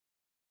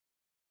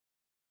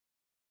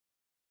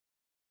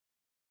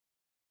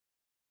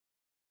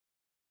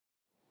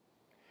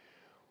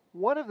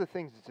One of the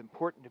things that's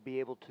important to be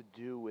able to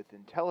do with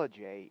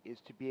IntelliJ is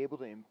to be able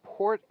to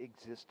import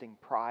existing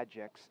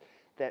projects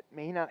that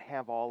may not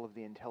have all of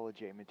the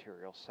IntelliJ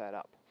material set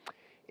up.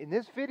 In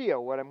this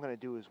video, what I'm going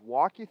to do is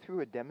walk you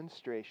through a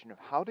demonstration of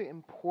how to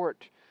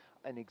import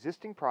an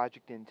existing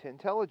project into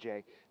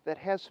IntelliJ that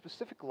has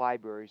specific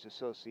libraries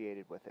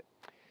associated with it.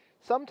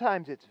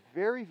 Sometimes it's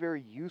very,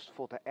 very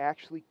useful to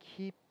actually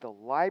keep the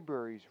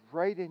libraries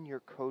right in your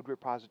code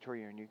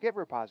repository or in your Git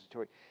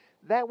repository.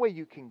 That way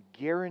you can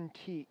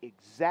guarantee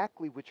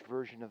exactly which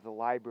version of the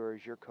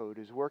libraries your code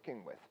is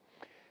working with.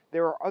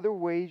 There are other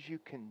ways you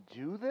can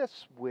do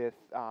this with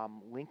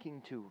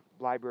linking to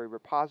library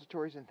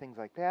repositories and things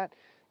like that.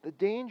 The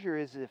danger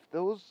is if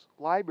those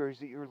libraries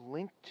that you're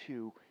linked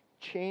to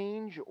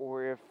change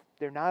or if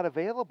they're not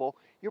available,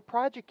 your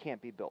project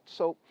can't be built.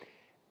 So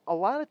a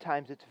lot of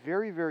times it's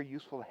very, very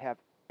useful to have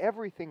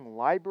everything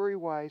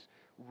library-wise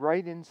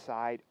right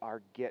inside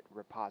our Git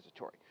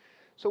repository.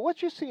 So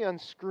what you see on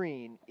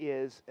screen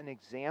is an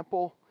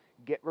example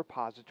Git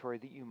repository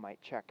that you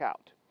might check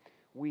out.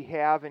 We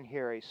have in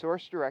here a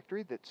source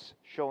directory that's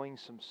showing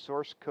some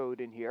source code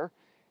in here.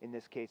 In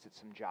this case, it's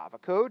some Java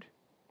code.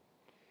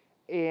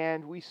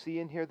 And we see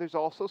in here there's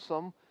also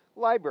some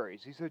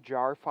libraries. These are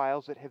jar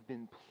files that have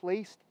been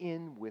placed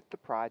in with the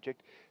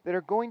project that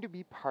are going to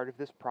be part of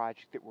this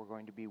project that we're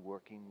going to be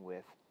working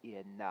with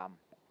in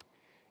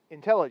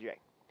IntelliJ.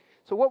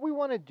 So what we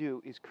want to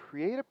do is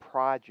create a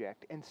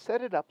project and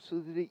set it up so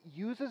that it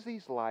uses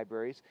these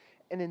libraries.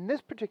 And in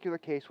this particular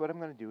case, what I'm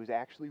going to do is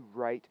actually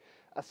write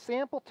a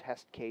sample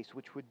test case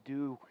which would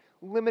do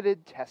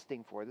limited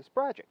testing for this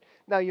project.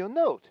 Now you'll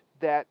note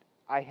that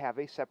I have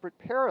a separate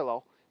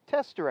parallel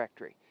test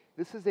directory.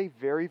 This is a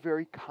very,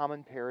 very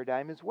common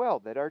paradigm as well,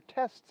 that our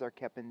tests are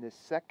kept in this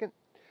second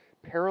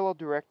parallel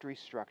directory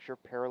structure,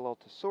 parallel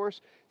to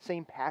source,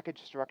 same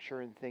package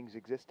structure and things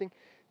existing.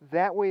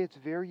 That way it's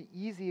very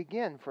easy,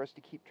 again, for us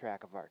to keep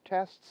track of our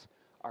tests,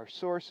 our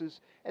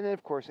sources, and then,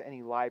 of course,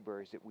 any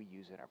libraries that we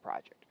use in our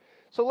project.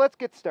 So let's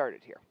get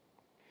started here.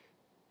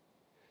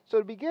 So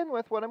to begin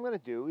with, what I'm going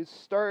to do is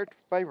start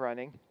by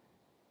running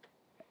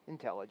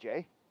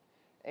IntelliJ.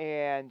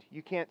 And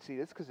you can't see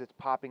this because it's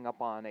popping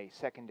up on a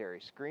secondary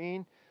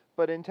screen.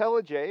 But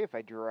IntelliJ, if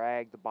I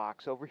drag the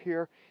box over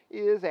here,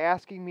 is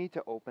asking me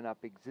to open up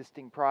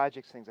existing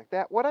projects, things like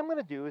that. What I'm going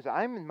to do is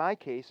I'm, in my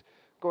case,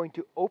 going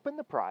to open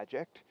the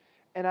project,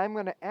 and I'm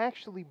going to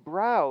actually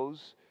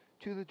browse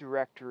to the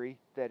directory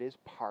that is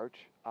part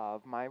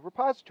of my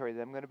repository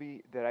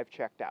that I've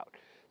checked out.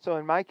 So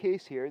in my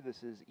case here,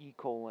 this is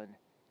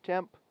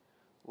e:temp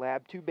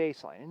lab2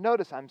 baseline. And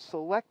notice I'm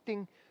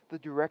selecting the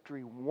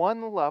directory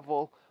one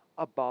level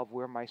above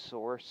where my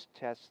source,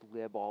 test,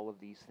 lib, all of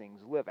these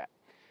things live at.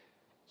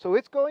 So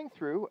it's going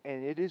through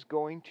and it is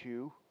going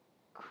to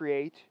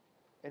create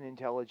an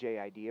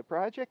IntelliJ IDEA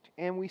project,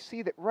 and we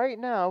see that right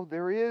now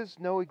there is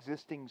no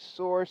existing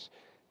source.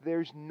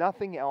 There's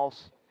nothing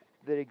else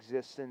that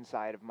exists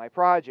inside of my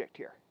project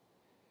here.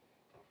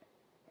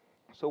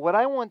 So what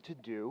I want to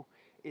do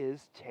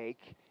is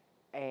take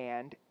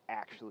and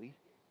actually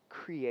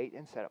create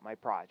and set up my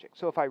project.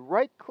 So if I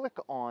right click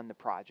on the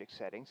project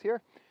settings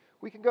here,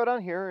 we can go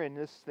down here in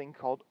this thing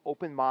called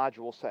Open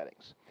Module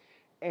Settings.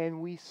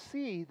 And we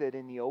see that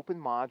in the Open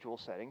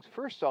Module Settings,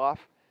 first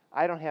off,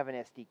 I don't have an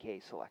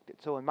SDK selected.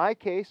 So in my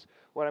case,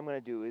 what I'm going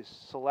to do is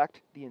select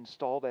the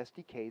installed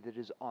SDK that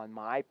is on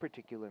my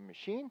particular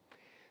machine.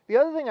 The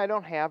other thing I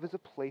don't have is a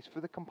place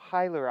for the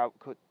compiler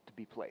output to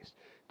be placed.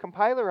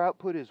 Compiler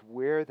output is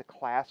where the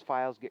class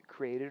files get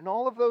created and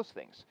all of those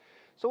things.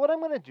 So what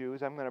I'm going to do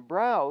is I'm going to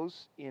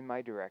browse in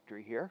my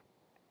directory here,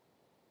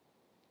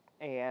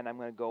 and I'm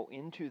going to go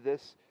into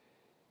this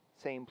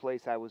same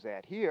place I was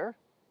at here.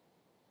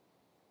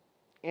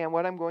 And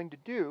what I'm going to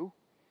do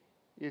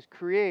is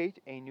create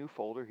a new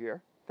folder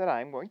here that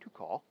I'm going to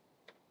call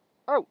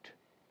out.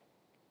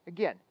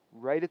 Again,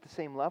 right at the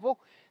same level.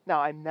 Now,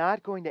 I'm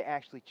not going to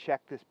actually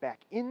check this back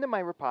into my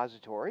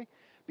repository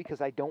because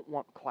I don't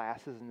want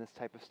classes and this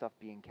type of stuff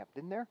being kept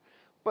in there.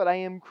 But I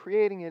am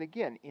creating it,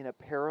 again, in a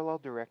parallel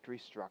directory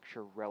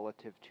structure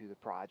relative to the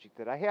project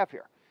that I have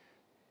here.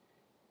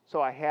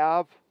 So I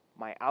have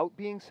my out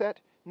being set.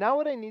 Now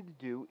what I need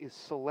to do is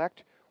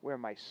select where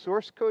my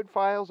source code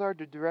files are,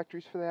 the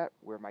directories for that,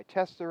 where my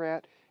tests are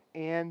at,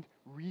 and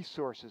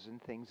resources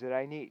and things that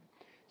I need.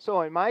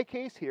 So in my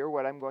case here,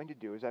 what I'm going to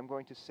do is I'm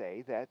going to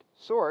say that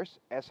source,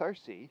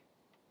 src,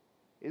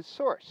 is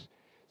source.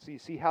 So you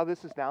see how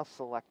this is now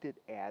selected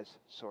as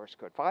source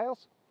code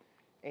files,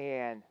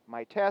 and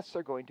my tests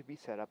are going to be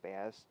set up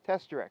as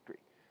test directory.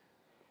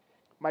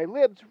 My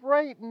libs,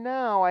 right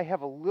now, I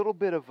have a little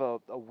bit of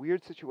a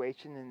weird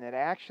situation in that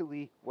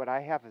actually what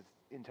I have is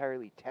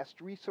entirely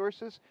test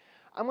resources.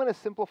 I'm going to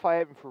simplify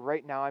it, and for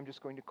right now, I'm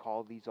just going to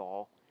call these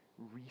all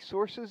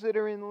resources that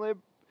are in lib.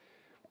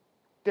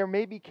 There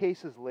may be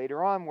cases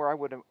later on where I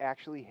would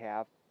actually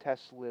have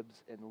test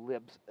libs and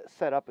libs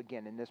set up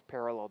again in this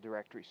parallel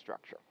directory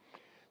structure.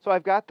 So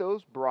I've got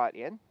those brought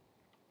in.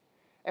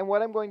 And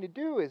what I'm going to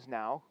do is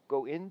now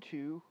go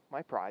into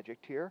my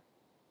project here,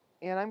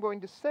 and I'm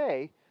going to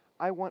say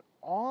I want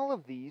all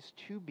of these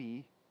to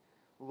be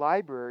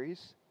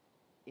libraries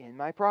in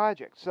my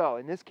project. So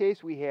in this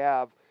case, we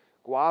have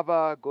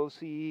Guava,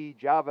 Gosi,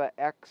 Java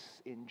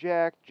X,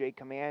 Inject,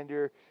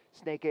 JCommander,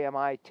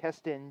 SnakeAMI,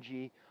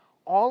 TestNG.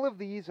 All of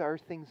these are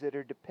things that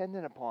are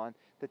dependent upon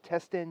the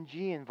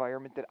TestNG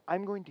environment that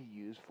I'm going to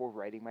use for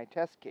writing my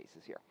test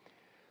cases here.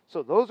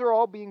 So those are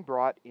all being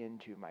brought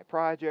into my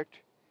project,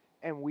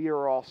 and we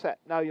are all set.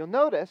 Now you'll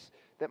notice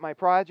that my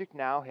project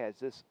now has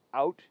this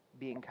out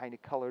being kind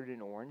of colored in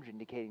orange,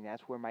 indicating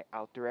that's where my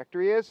out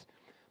directory is.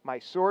 My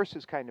source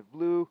is kind of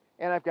blue,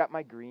 and I've got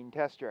my green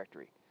test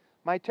directory.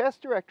 My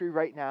test directory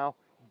right now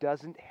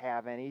doesn't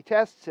have any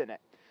tests in it.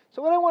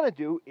 So what I want to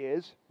do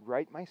is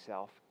write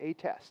myself a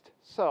test.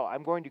 So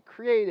I'm going to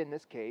create, in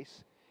this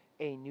case,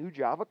 a new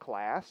Java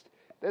class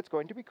that's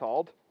going to be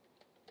called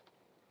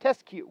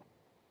TestQ.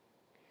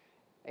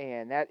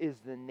 And that is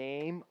the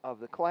name of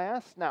the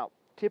class. Now,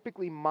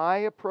 typically my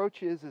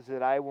approach is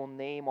that I will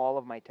name all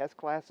of my test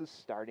classes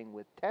starting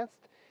with test.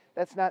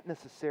 That's not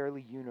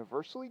necessarily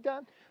universally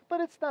done, but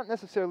it's not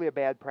necessarily a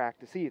bad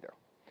practice either.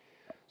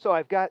 So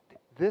I've got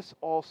this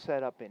all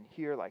set up in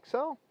here like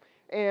so.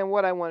 And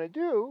what I want to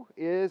do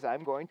is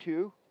I'm going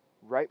to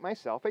write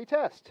myself a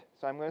test.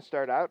 So I'm going to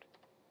start out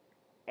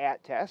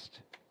at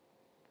test,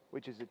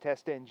 which is a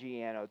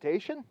TestNG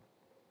annotation,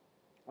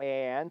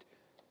 and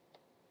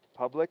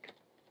public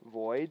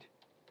void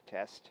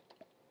test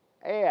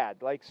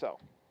add, like so.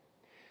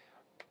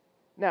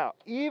 Now,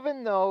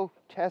 even though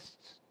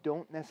tests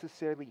don't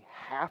necessarily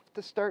have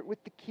to start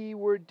with the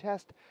keyword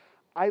test,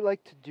 I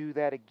like to do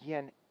that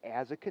again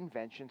as a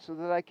convention so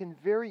that I can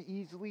very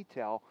easily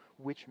tell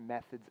which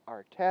methods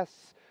are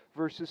tests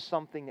versus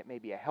something that may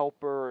be a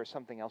helper or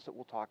something else that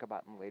we'll talk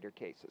about in later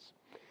cases.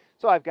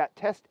 So I've got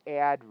test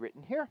add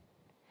written here,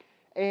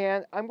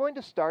 and I'm going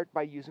to start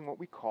by using what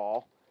we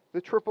call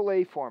the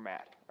AAA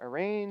format.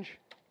 Arrange,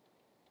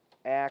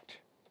 act,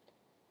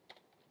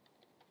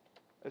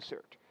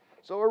 assert.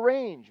 So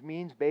arrange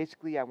means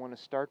basically I want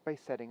to start by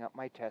setting up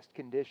my test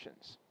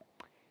conditions.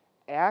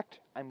 Act,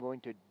 I'm going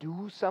to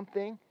do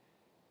something,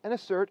 and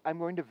assert, I'm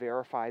going to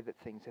verify that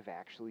things have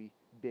actually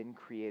been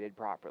created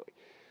properly.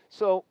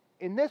 So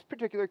in this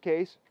particular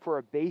case, for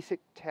a basic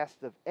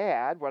test of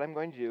add, what I'm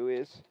going to do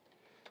is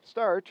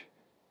start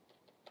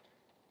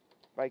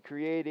by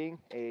creating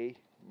a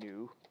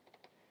new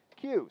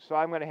queue. So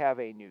I'm going to have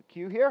a new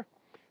queue here.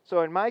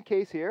 So in my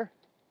case here,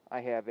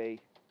 I have a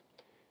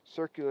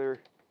circular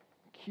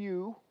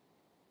queue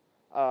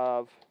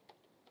of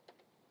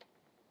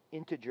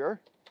integer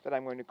that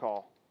I'm going to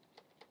call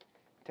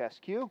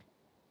test queue.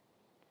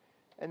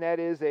 And that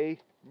is a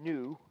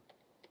new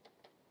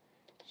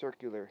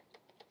circular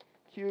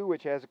queue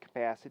which has a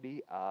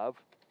capacity of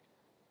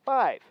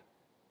 5.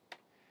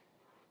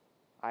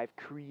 I've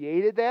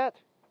created that.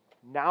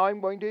 Now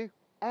I'm going to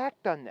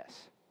act on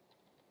this.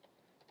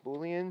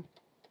 Boolean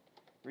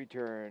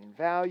return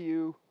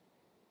value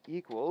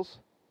equals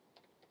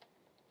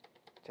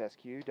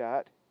testq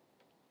dot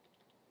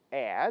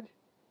add,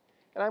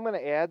 and I'm going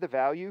to add the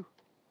value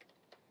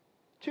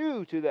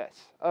 2 to this.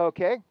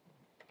 Okay.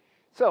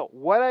 So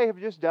what I have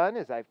just done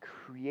is I've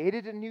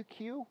created a new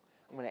queue.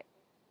 I'm going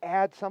to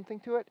add something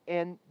to it,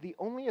 and the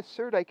only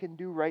assert I can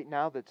do right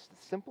now that's the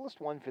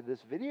simplest one for this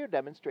video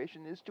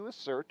demonstration is to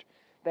assert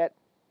that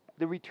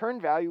the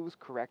return value was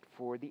correct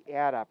for the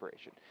add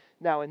operation.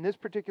 Now in this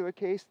particular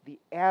case, the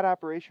add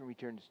operation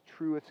returns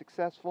true if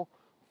successful,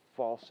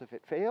 false if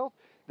it failed.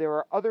 There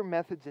are other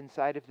methods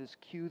inside of this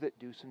queue that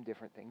do some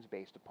different things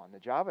based upon the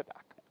Java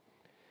doc.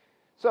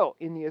 So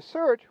in the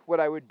assert, what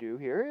I would do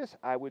here is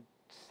I would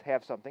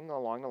have something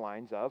along the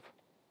lines of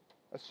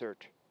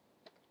assert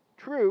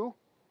true,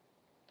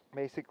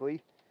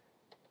 basically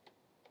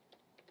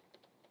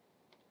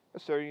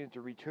asserting that the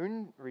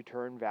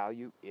return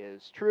value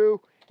is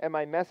true. And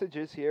my message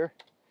is here,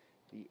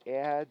 the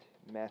add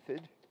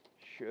method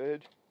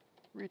should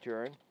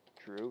return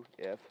true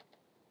if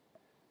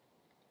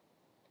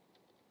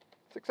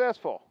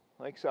successful,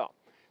 like so.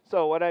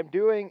 So what I'm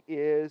doing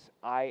is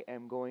I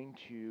am going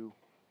to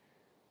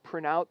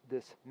print out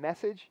this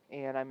message,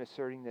 and I'm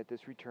asserting that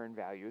this return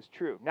value is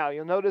true. Now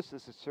you'll notice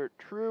this assert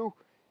true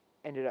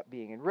ended up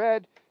being in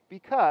red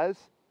because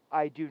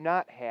I do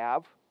not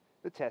have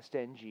the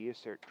TestNG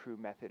assert true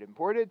method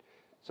imported.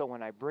 So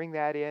when I bring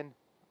that in,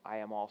 I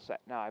am all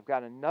set. Now I've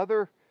got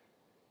another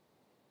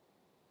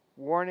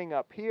warning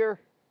up here.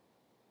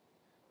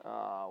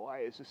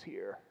 Why is this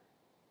here?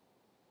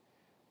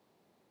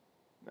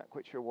 Not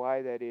quite sure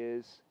why that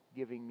is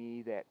giving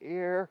me that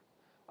error.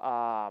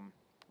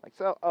 Like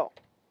so. Oh,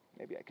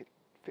 maybe I could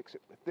fix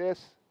it with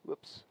this.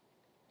 Whoops.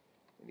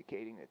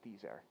 Indicating that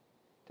these are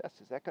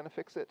tests. Is that going to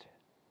fix it?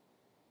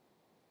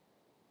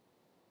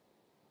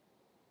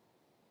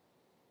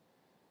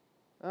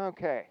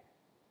 Okay.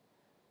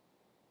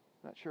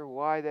 Not sure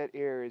why that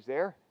error is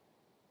there.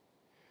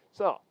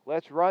 So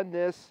let's run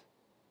this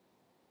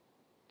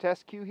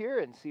test queue here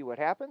and see what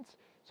happens.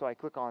 So I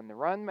click on the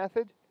run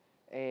method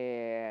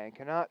and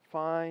cannot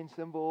find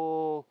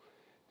symbol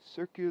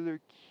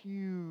circular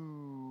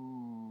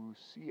queue,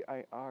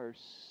 CIR.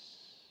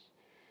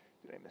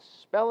 Did I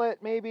misspell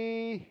it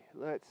maybe?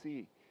 Let's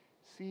see.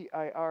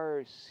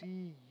 C-I-R-C-U-L-A-R.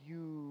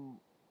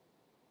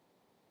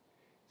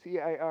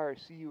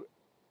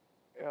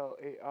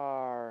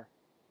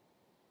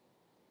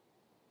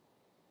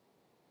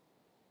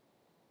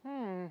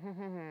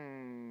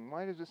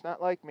 Why does this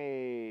not like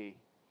me?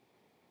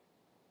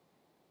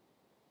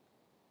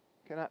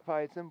 Cannot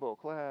find symbol.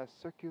 Class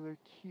circular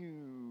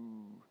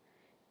Q.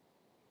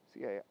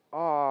 C-I-R-C-U-L-A-R-Q-U-E-U-E.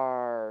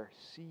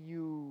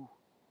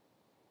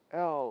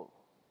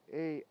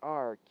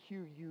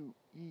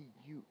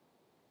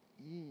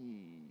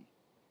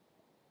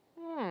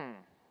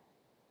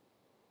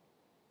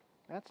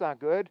 That's not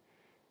good.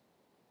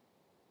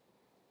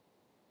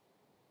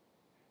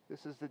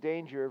 This is the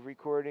danger of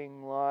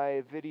recording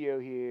live video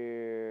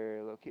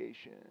here.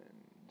 Location,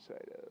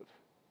 side of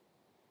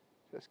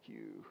test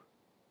queue.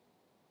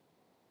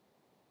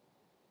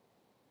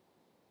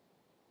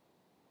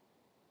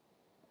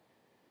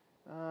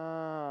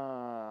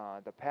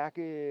 The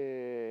package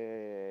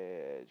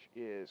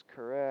is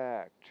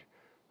correct.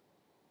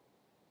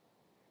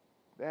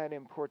 That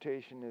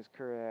importation is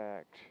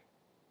correct.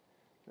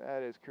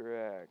 That is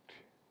correct.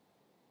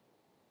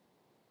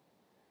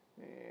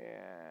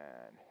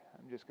 And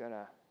I'm just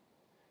gonna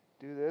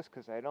do this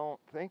because I don't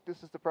think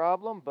this is the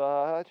problem,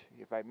 but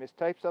if I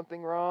mistype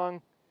something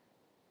wrong,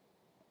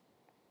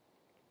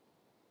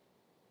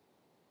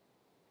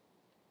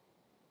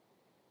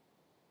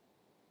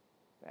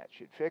 that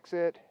should fix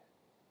it.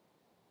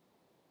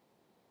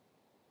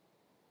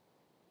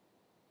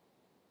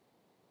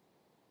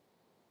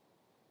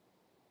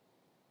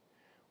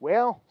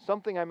 Well,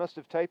 something I must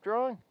have typed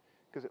wrong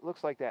because it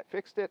looks like that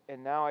fixed it,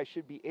 and now I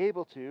should be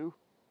able to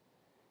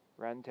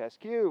run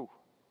test queue.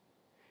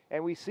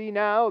 And we see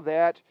now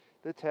that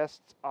the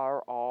tests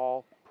are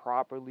all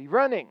properly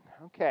running.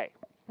 Okay.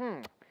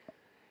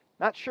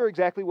 Not sure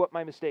exactly what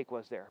my mistake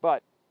was there,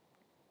 but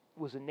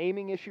it was a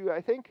naming issue,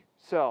 I think.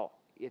 So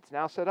it's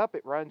now set up.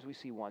 It runs. We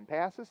see one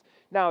passes.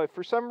 Now, if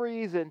for some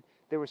reason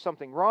there was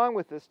something wrong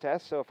with this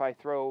test, so if I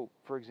throw,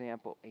 for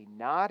example, a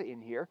not in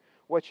here,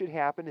 what should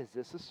happen is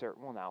this assert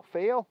will now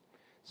fail.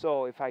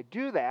 So if I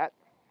do that,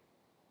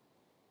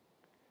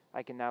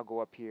 I can now go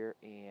up here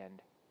and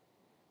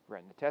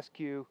run the test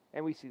queue,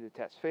 and we see the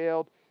test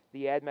failed.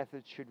 The add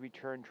method should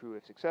return true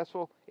if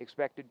successful,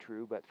 expected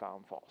true but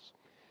found false.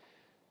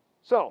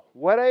 So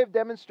what I have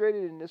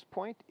demonstrated in this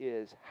point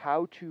is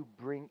how to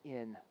bring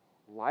in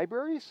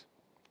libraries,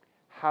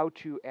 how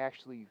to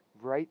actually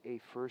write a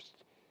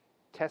first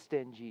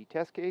testng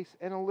test case,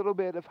 and a little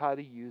bit of how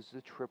to use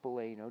the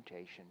AAA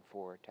notation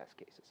for test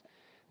cases.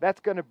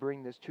 That's going to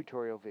bring this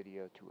tutorial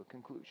video to a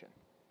conclusion.